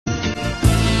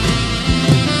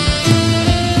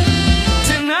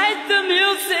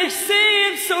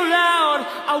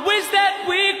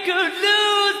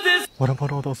What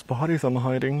about all those bodies I'm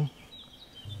hiding?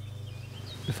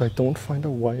 If I don't find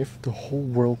a wife, the whole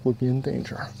world will be in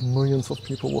danger. Millions of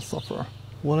people will suffer.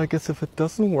 Well, I guess if it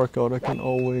doesn't work out, I can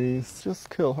always just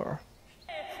kill her.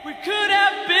 We could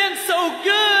have been so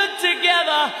good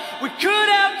together. We could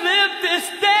have lived this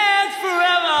dance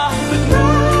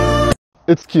forever.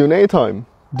 It's Q&A time.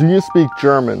 Do you speak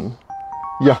German?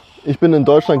 Ja, ich bin in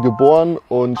Deutschland geboren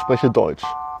und spreche Deutsch.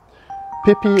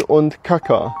 Pipi und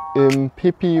Kaka im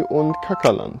Pipi und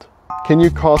Kakaland. Can you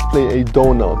cosplay a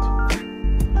donut?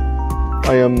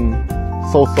 I am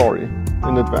so sorry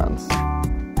in advance.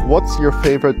 What's your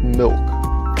favorite milk?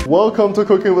 Welcome to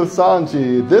Cooking with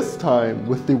Sanji, this time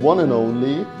with the one and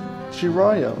only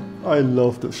Jiraiya. I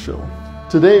love this show.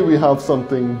 Today we have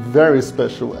something very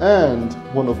special and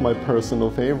one of my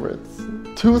personal favorites.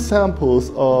 2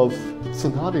 samples of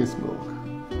Tsunade's milk.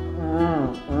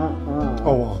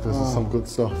 Oh wow, this is some good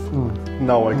stuff.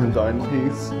 Now I can die in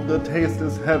peace. The taste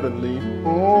is heavenly.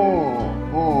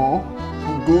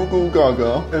 Goo goo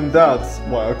gaga. And that's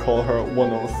why I call her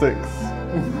 106.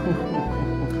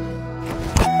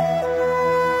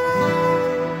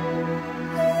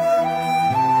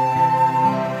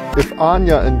 If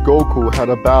Anya and Goku had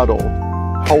a battle,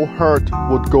 how hurt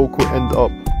would Goku end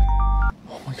up?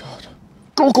 Oh my god.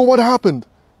 Goku, what happened?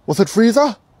 Was it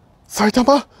Frieza?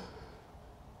 Saitama?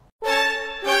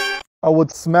 I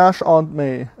would smash Aunt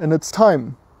May, and it's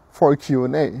time for a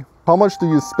Q&A. How much do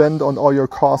you spend on all your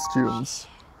costumes?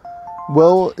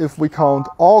 Well, if we count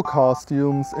all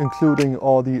costumes, including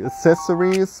all the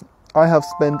accessories, I have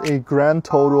spent a grand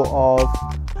total of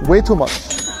way too much.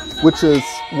 Which is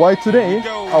why today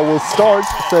I will start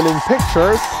selling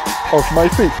pictures of my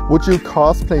feet. Would you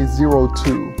cosplay Zero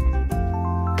 2?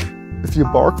 If you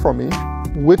bark for me,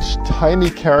 which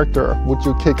tiny character would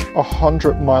you kick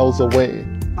 100 miles away?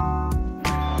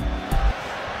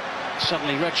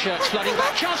 Suddenly red shirts flooding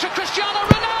back, chance for Cristiano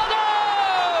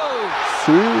Ronaldo!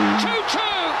 See?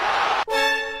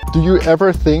 2-2! Do you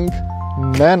ever think,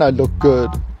 man, I look good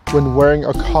when wearing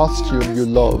a costume you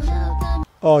love?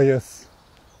 Oh yes.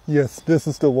 Yes, this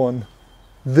is the one.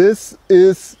 This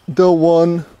is the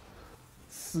one.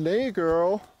 Slay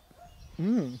girl.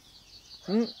 I'm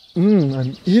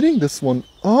eating this one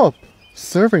up.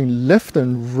 Serving left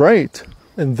and right.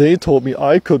 And they told me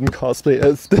I couldn't cosplay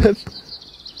as that.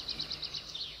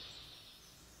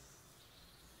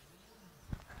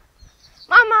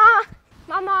 Mama!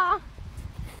 Mama!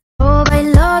 Oh, I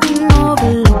love you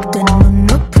overlooked and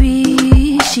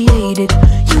unappreciated.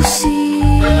 You see,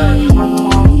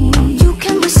 you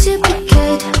can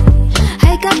reciprocate.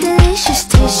 I got delicious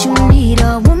taste. You need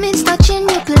a woman's touch in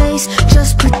your place.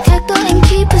 Just protect her and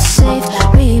keep her safe.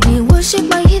 Baby, worship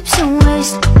my hips and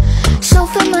waist. So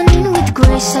feminine with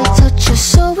grace. I touch your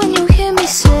soul when you hear me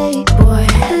say, boy,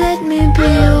 let me be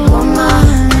your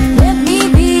woman. Let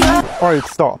me be your... Alright,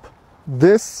 stop.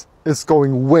 This is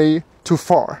going way too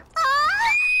far.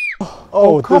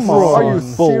 Oh, come on. Are you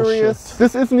serious?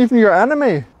 This isn't even your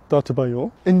anime,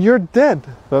 Databayo. And you're dead.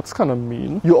 That's kind of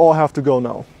mean. You all have to go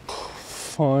now.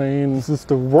 Fine. This is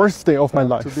the worst day of my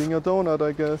life. To being a donut,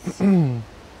 I guess.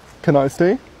 Can I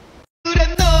stay?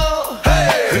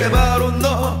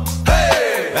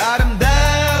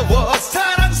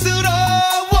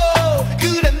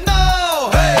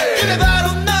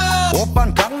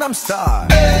 Style.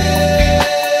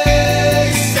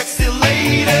 Sexy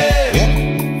lady.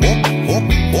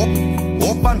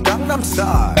 Oppan Gangnam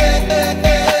Style.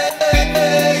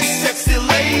 Sexy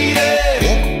lady.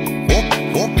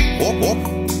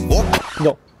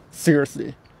 No,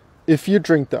 seriously. If you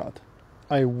drink that,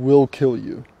 I will kill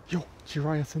you. Yo,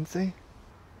 Jiraiya Sensei,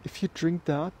 if you drink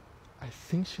that, I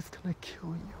think she's gonna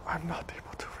kill you. I'm not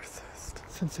able to resist.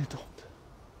 Sensei, don't.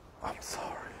 I'm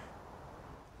sorry.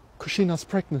 Kushina's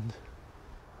pregnant.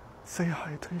 Say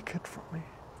hi to your kid for me.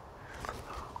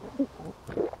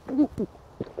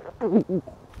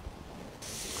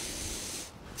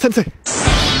 Sensei!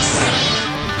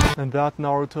 And that,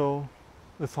 Naruto,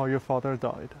 is how your father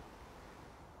died.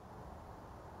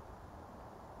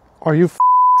 Are you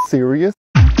serious?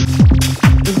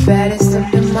 The baddest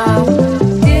of them all.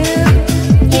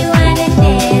 You wanna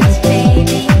dance,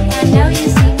 baby? I know you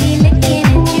see me looking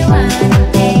at you,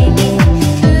 baby.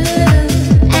 Ooh,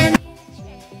 and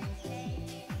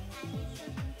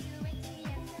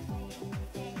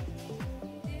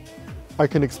I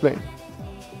can explain.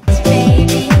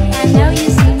 baby, I know you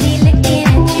see me looking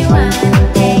at you,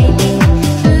 baby.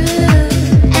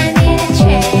 Ooh, I need a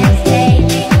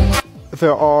translate.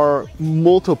 There are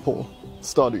multiple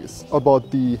studies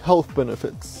about the health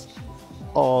benefits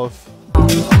of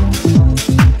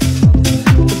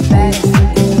The baddest of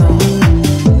them all.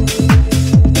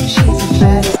 She's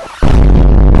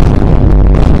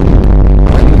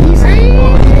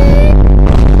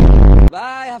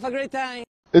great time.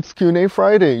 It's Q&A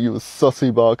Friday, you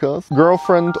sussy barkers.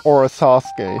 Girlfriend or a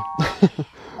Sasuke?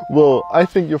 Well, I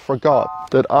think you forgot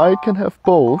that I can have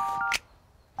both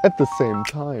at the same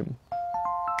time.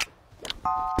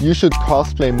 You should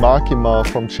cosplay Makima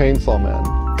from Chainsaw Man.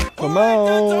 Come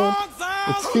out!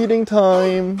 It's feeding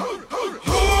time!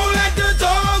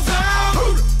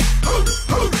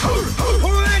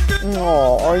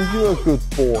 Aw, aren't you a good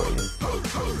boy?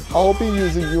 I'll be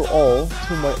using you all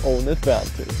to my own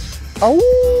advantage. Ow!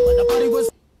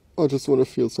 I just want to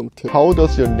feel some tips. How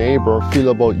does your neighbor feel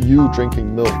about you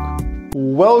drinking milk?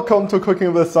 Welcome to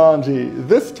Cooking with Sanji.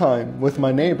 This time with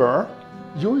my neighbor,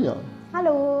 Julian.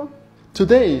 Hallo.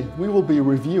 Today we will be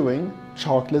reviewing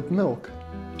chocolate milk.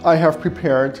 I have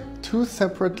prepared 2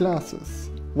 separate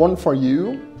glasses. One for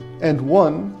you and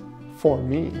one for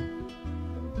me.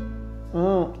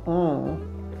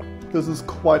 This is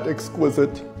quite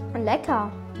exquisite. Und lecker.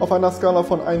 Auf einer Skala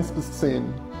von 1 bis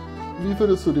 10. Wie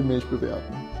würdest du die Milch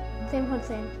bewerten? 10 von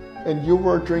 10. And you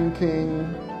were drinking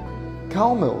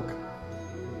cow milk.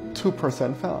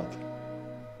 2% fat.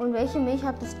 Und welche Milch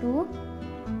hattest du?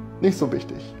 Nicht so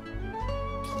wichtig.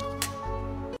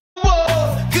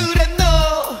 그래 너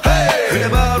그래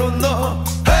바로 너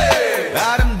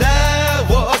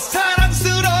아름다워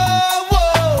사랑스러워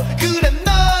그래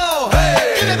너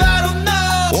그래 바로 너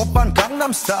오빤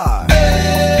강남스타일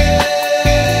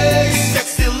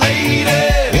Sexy lady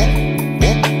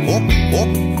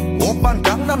오빤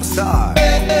강남스타일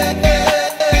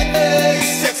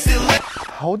Sexy lady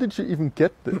How did you even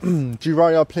get this?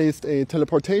 Jiraiya placed a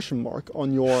teleportation mark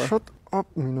on your... Shut up,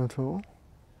 Minato.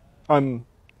 I'm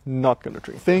not gonna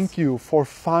drink. Thank you for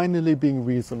finally being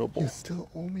reasonable. You still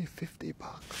owe me $50.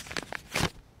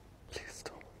 Please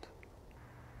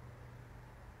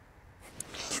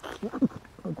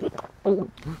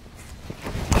don't.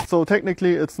 So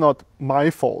technically it's not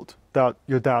my fault that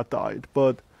your dad died,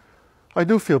 but I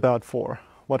do feel bad for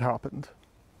what happened.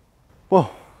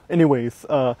 Well, anyways,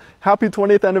 happy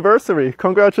 20th anniversary.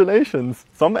 Congratulations.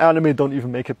 Some anime don't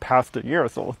even make it past a year,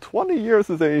 so 20 years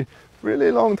is a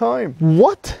really long time.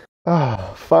 What?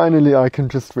 Finally I can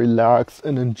just relax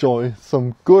and enjoy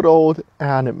some good old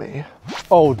anime.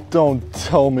 Oh, don't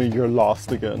tell me you're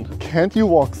lost again. Can't you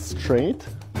walk straight?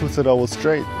 Who said I was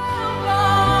straight?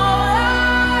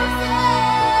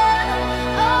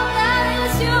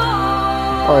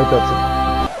 Alright, that's it.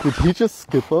 Did he just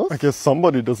skip us? I guess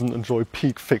somebody doesn't enjoy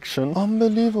peak fiction.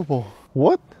 Unbelievable.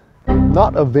 What?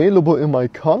 Not available in my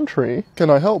country? Can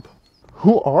I help?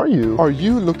 Who are you? Are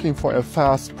you looking for a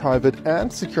fast, private,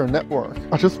 and secure network?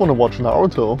 I just want to watch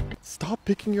Naruto. Stop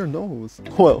picking your nose.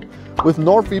 Well, with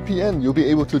NordVPN, you'll be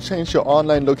able to change your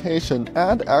online location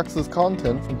and access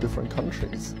content from different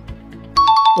countries.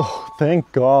 Oh,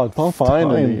 thank God.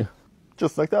 Finally.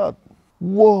 Just like that.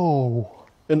 Whoa.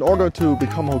 In order to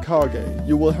become Hokage,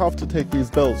 you will have to take these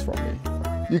bells from me.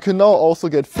 You can now also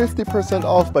get 50%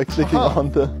 off by clicking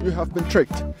on the "You have been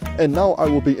tricked." And now I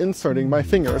will be inserting my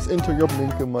fingers into your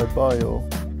link in my bio.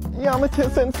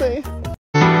 Yamete-sensei!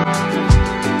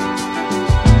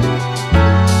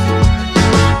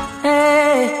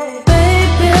 Hey,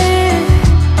 baby,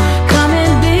 come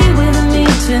and be with me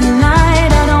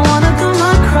tonight. I don't wanna come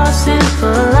across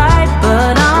impolite,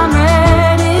 but I'm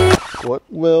ready. What?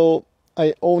 Well,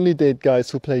 I only date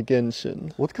guys who play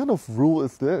Genshin. What kind of rule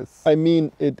is this? I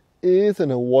mean, it is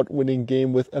an award-winning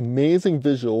game with amazing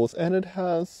visuals and it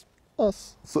has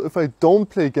us. So if I don't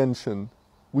play Genshin,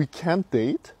 we can't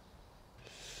date?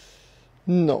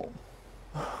 No.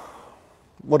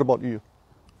 What about you?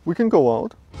 We can go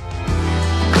out.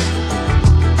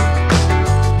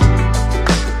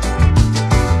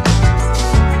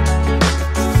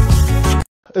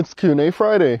 It's Q&A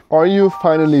Friday. Are you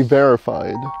finally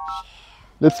verified?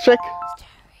 Let's check.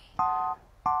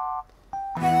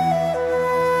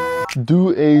 Do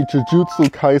a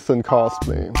Jujutsu Kaisen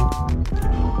cosplay.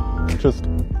 Just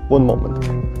one moment.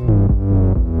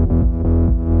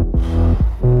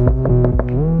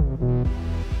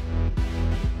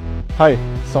 Hi,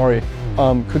 sorry.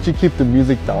 Could you keep the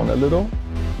music down a little?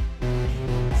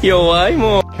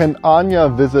 Can Anya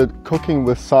visit Cooking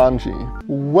with Sanji?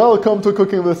 Welcome to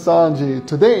Cooking with Sanji.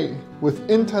 Today with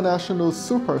international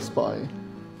super spy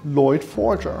Lloyd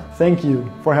Forger. Thank you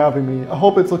for having me. I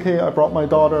hope it's okay I brought my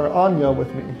daughter Anya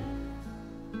with me.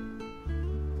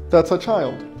 That's a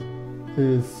child.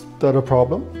 Is that a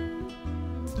problem?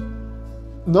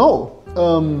 No.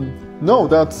 No,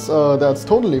 that's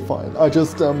totally fine. I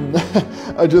just didn't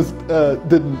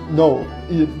know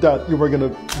that you were gonna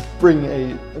bring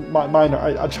a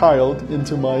child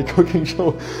into my cooking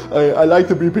show. I like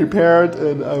to be prepared,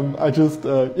 and I just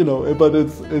but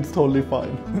it's totally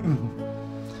fine.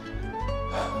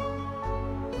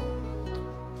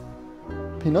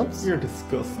 Peanuts? You're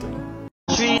disgusting.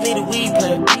 Tree need a weed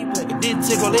plant. It didn't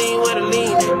take on lean where the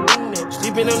lean at.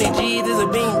 Sleeping on these G's is a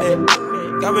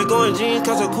beanbag. Got me going jeans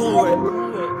cause I'm cool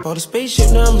right. For the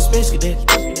spaceship, now I'm a space cadet.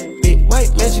 Big white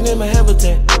mansion in my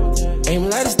habitat. Aim a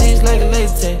lot of sticks like a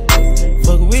laser tag.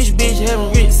 Fuck a rich bitch,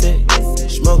 having rich set.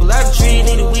 Smoke a lot of trees,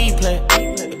 need a weed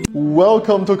plant.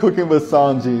 Welcome to Cooking with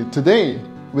Sanji. Today,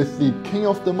 with the king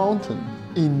of the mountain,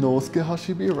 Inosuke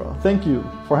Hashibira. Thank you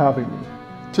for having me.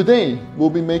 Today, we'll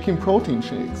be making protein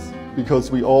shakes.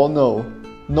 Because we all know,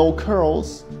 no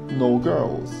curls, no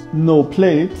girls. No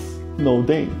plates, no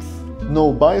dates.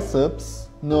 No biceps,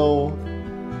 no...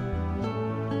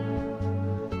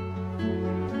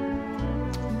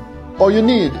 All you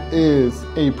need is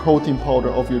a protein powder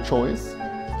of your choice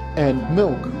and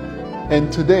milk.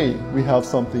 And today we have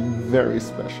something very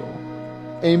special.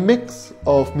 A mix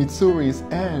of Mitsuri's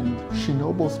and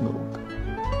Shinobu's milk.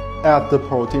 Add the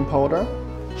protein powder,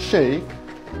 shake,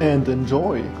 and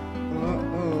enjoy.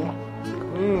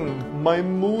 My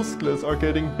muscles are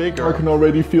getting bigger. I can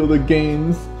already feel the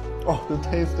gains. Oh, the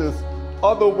taste is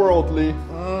otherworldly.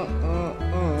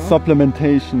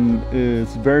 Supplementation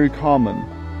is very common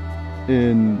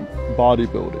in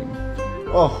bodybuilding.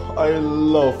 Oh, I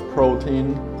love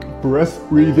protein. Breast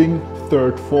breathing,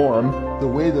 third form. The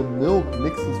way the milk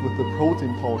mixes with the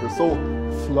protein powder so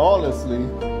flawlessly.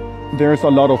 There's a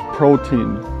lot of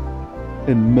protein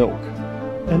in milk.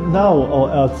 And now I'll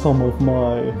add some of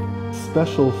my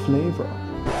special flavor.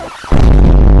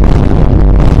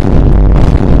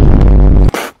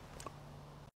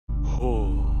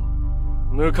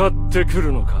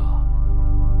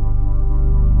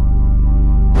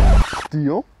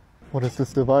 Dio? What is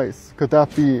this device? Could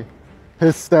that be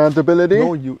his stand ability?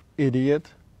 No, you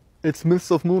idiot. It's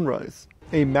Mists of Moonrise,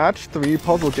 a match 3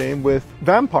 puzzle game with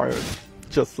vampires,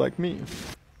 just like me.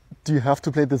 Do you have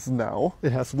to play this now?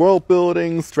 It has world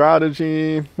building,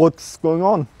 strategy. What's going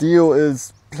on? Dio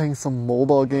is playing some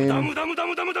mobile game. Ooh,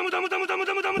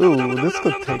 this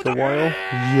could take a while.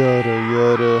 Yada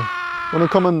yada. Wanna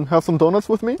come and have some donuts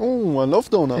with me? Oh, I love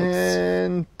donuts.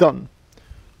 And done.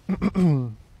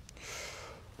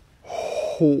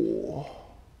 Oh.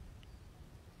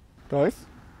 Guys?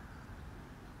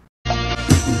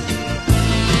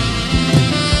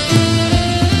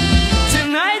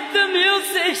 Tonight the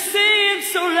music seems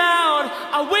so loud.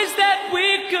 I wish that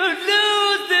we could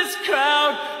lose this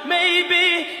crowd.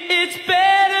 Maybe it's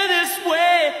better this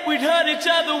way. We'd hurt each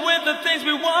other with the things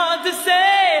we want to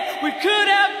say. We could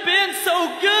have been so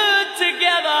good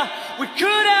together. We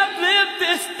could have lived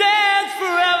this dance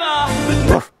forever.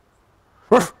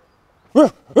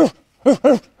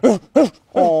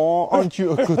 Oh, aren't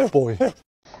you a good boy?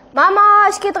 Mama,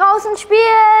 ich geh draußen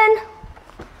spielen.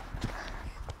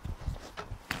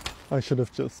 I should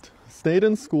have just stayed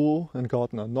in school and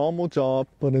gotten a normal job,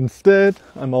 but instead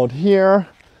I'm out here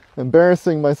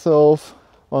embarrassing myself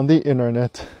on the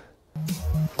internet.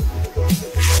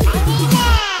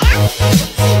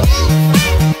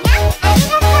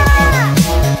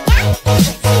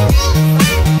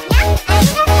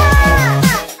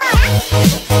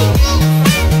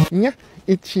 Nya,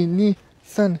 ichi, ni,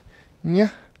 san, nya,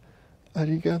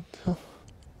 arigato.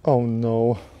 Oh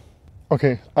no.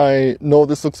 Okay, I know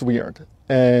this looks weird,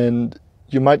 and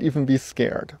you might even be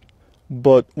scared.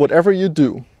 But whatever you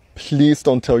do, please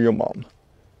don't tell your mom.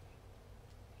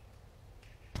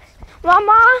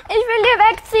 Mama, ich will hier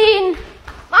wegziehen.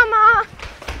 Mama.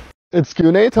 It's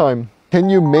Q&A time. Can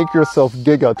you make yourself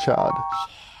Giga Chad?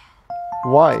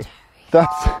 Why?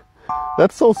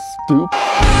 That's so stupid.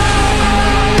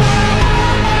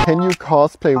 Can you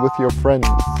cosplay with your friends?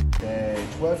 Hey,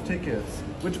 12 tickets.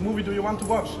 Which movie do you want to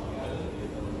watch?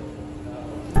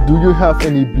 Do you have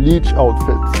any Bleach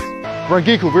outfits?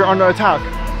 Rangiku, we're under attack.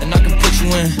 And I can put you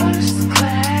in.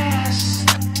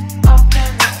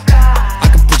 I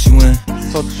can put you in.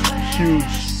 Such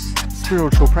huge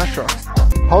spiritual pressure.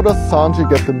 How does Sanji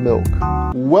get the milk?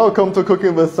 Welcome to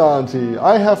Cooking with Sanji.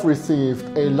 I have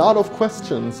received a lot of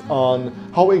questions on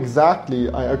how exactly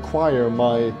I acquire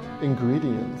my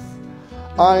ingredients.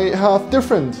 I have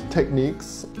different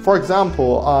techniques. For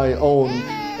example, I own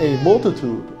a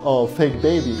multitude of fake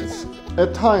babies.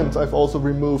 At times, I've also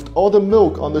removed all the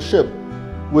milk on the ship,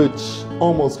 which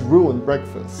almost ruined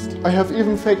breakfast. I have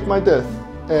even faked my death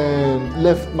and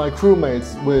left my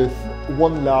crewmates with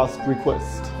one last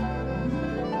request.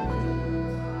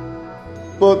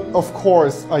 But of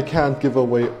course, I can't give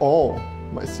away all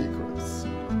my secrets.